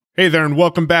Hey there, and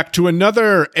welcome back to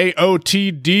another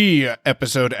AOTD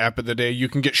episode app of the day. You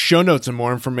can get show notes and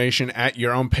more information at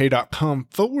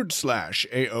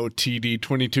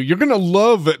yourownpay.com/AOTD22. You're going to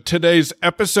love today's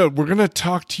episode. We're going to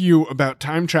talk to you about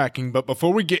time tracking, but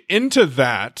before we get into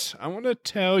that, I want to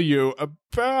tell you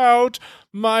about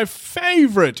my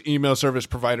favorite email service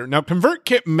provider. Now,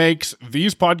 ConvertKit makes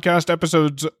these podcast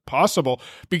episodes possible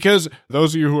because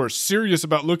those of you who are serious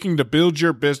about looking to build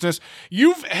your business,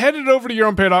 you've headed over to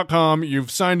yourownpay.com, you've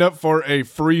signed up for a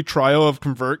free trial of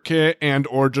ConvertKit and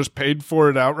or just paid for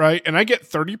it outright, and I get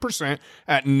 30%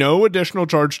 at no additional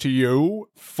charge to you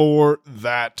for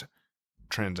that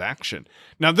transaction.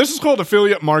 Now, this is called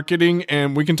affiliate marketing,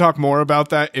 and we can talk more about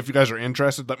that. If you guys are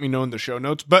interested, let me know in the show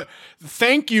notes. But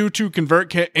thank you to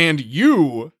ConvertKit and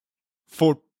you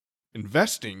for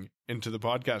investing into the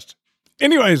podcast.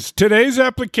 Anyways, today's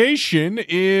application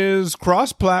is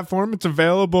cross-platform. It's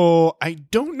available. I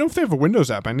don't know if they have a Windows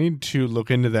app. I need to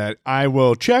look into that. I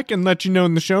will check and let you know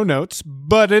in the show notes,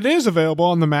 but it is available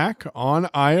on the Mac, on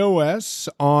iOS,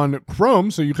 on Chrome,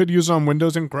 so you could use it on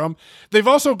Windows and Chrome. They've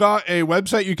also got a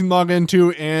website you can log into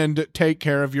and take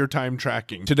care of your time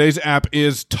tracking. Today's app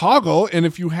is Toggl, and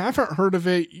if you haven't heard of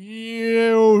it,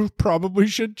 you probably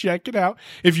should check it out.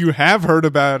 If you have heard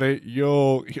about it,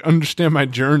 you'll understand my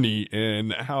journey and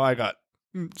how I got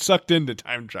sucked into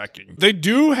time tracking. They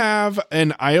do have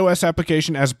an iOS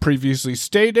application as previously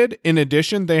stated. In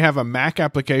addition, they have a Mac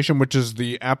application, which is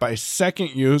the app I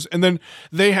second use. And then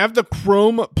they have the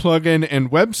Chrome plugin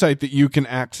and website that you can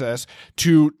access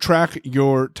to track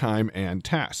your time and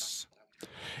tasks.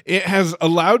 It has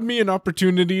allowed me an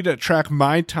opportunity to track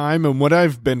my time and what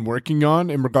I've been working on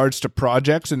in regards to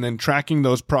projects, and then tracking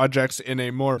those projects in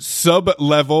a more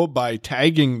sub-level by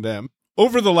tagging them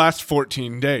over the last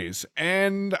 14 days.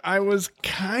 And I was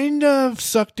kind of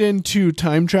sucked into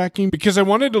time tracking because I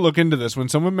wanted to look into this. When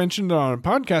someone mentioned it on a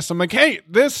podcast, I'm like, hey,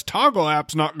 this Toggl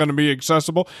app's not going to be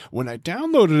accessible. When I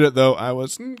downloaded it, though, I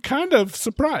was kind of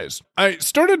surprised. I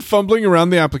started fumbling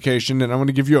around the application, and I want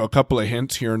to give you a couple of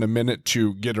hints here in a minute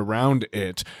to get around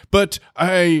it. But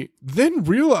I then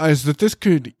realized that this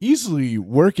could easily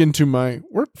work into my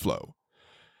workflow.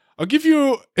 I'll give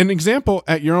you an example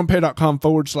at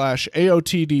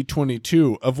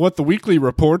yourownpay.com/AOTD22 of what the weekly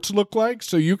reports look like,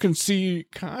 so you can see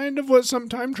kind of what some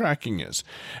time tracking is.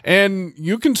 And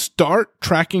you can start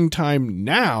tracking time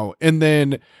now and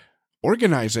then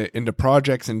organize it into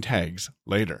projects and tags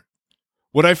later.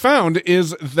 What I found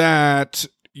is that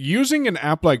using an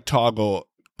app like Toggl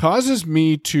causes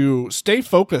me to stay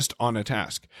focused on a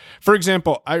task. For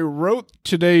example, I wrote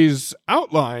today's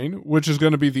outline, which is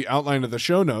going to be the outline of the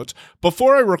show notes,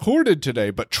 before I recorded today,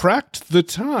 but tracked the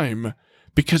time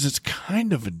because it's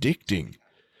kind of addicting.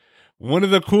 One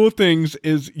of the cool things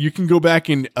is you can go back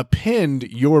and append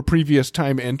your previous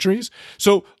time entries.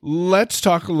 So let's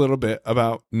talk a little bit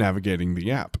about navigating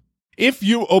the app. If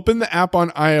you open the app on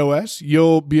iOS,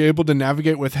 you'll be able to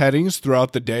navigate with headings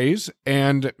throughout the days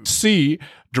and see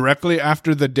directly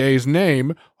after the day's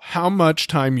name how much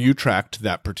time you tracked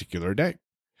that particular day.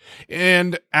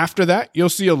 And after that, you'll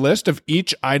see a list of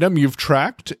each item you've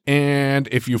tracked. And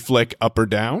if you flick up or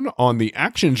down on the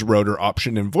actions rotor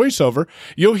option in VoiceOver,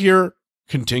 you'll hear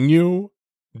continue,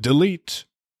 delete,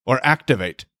 or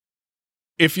activate.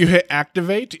 If you hit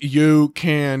activate, you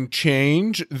can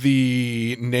change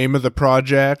the name of the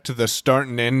project, the start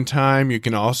and end time. You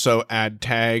can also add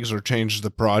tags or change the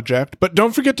project. But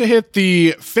don't forget to hit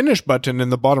the finish button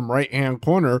in the bottom right-hand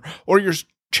corner, or your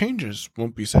changes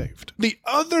won't be saved. The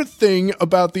other thing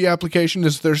about the application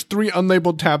is there's 3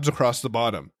 unlabeled tabs across the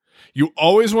bottom. You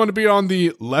always want to be on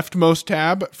the leftmost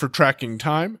tab for tracking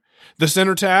time. The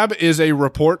center tab is a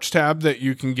reports tab that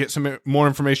you can get some more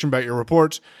information about your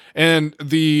reports. And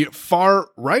the far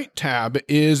right tab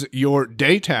is your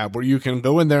day tab, where you can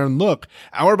go in there and look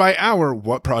hour by hour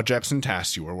what projects and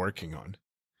tasks you are working on.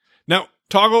 Now,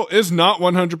 Toggl is not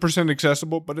 100%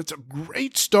 accessible, but it's a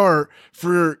great start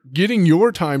for getting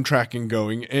your time tracking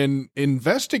going and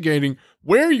investigating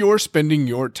where you're spending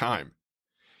your time.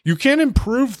 You can't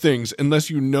improve things unless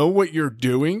you know what you're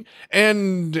doing.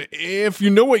 And if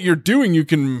you know what you're doing, you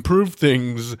can improve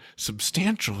things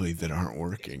substantially that aren't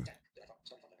working.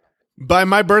 By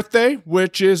my birthday,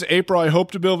 which is April, I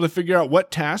hope to be able to figure out what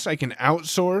tasks I can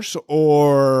outsource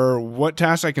or what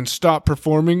tasks I can stop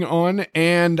performing on.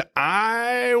 And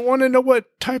I want to know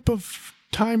what type of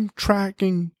time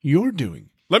tracking you're doing.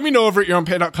 Let me know over at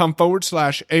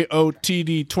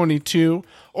yourownpay.com/AOTD22.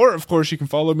 Or, of course, you can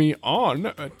follow me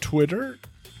on Twitter.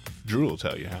 Drew will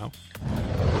tell you how.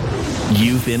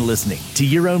 You've been listening to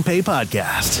Your Own Pay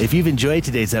Podcast. If you've enjoyed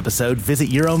today's episode, visit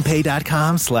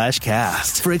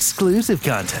yourownpay.com/cast for exclusive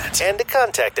content and to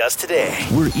contact us today.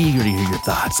 We're eager to hear your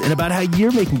thoughts and about how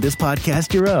you're making this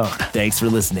podcast your own. Thanks for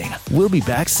listening. We'll be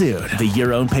back soon. The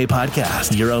Your Own Pay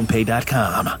Podcast,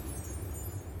 yourownpay.com.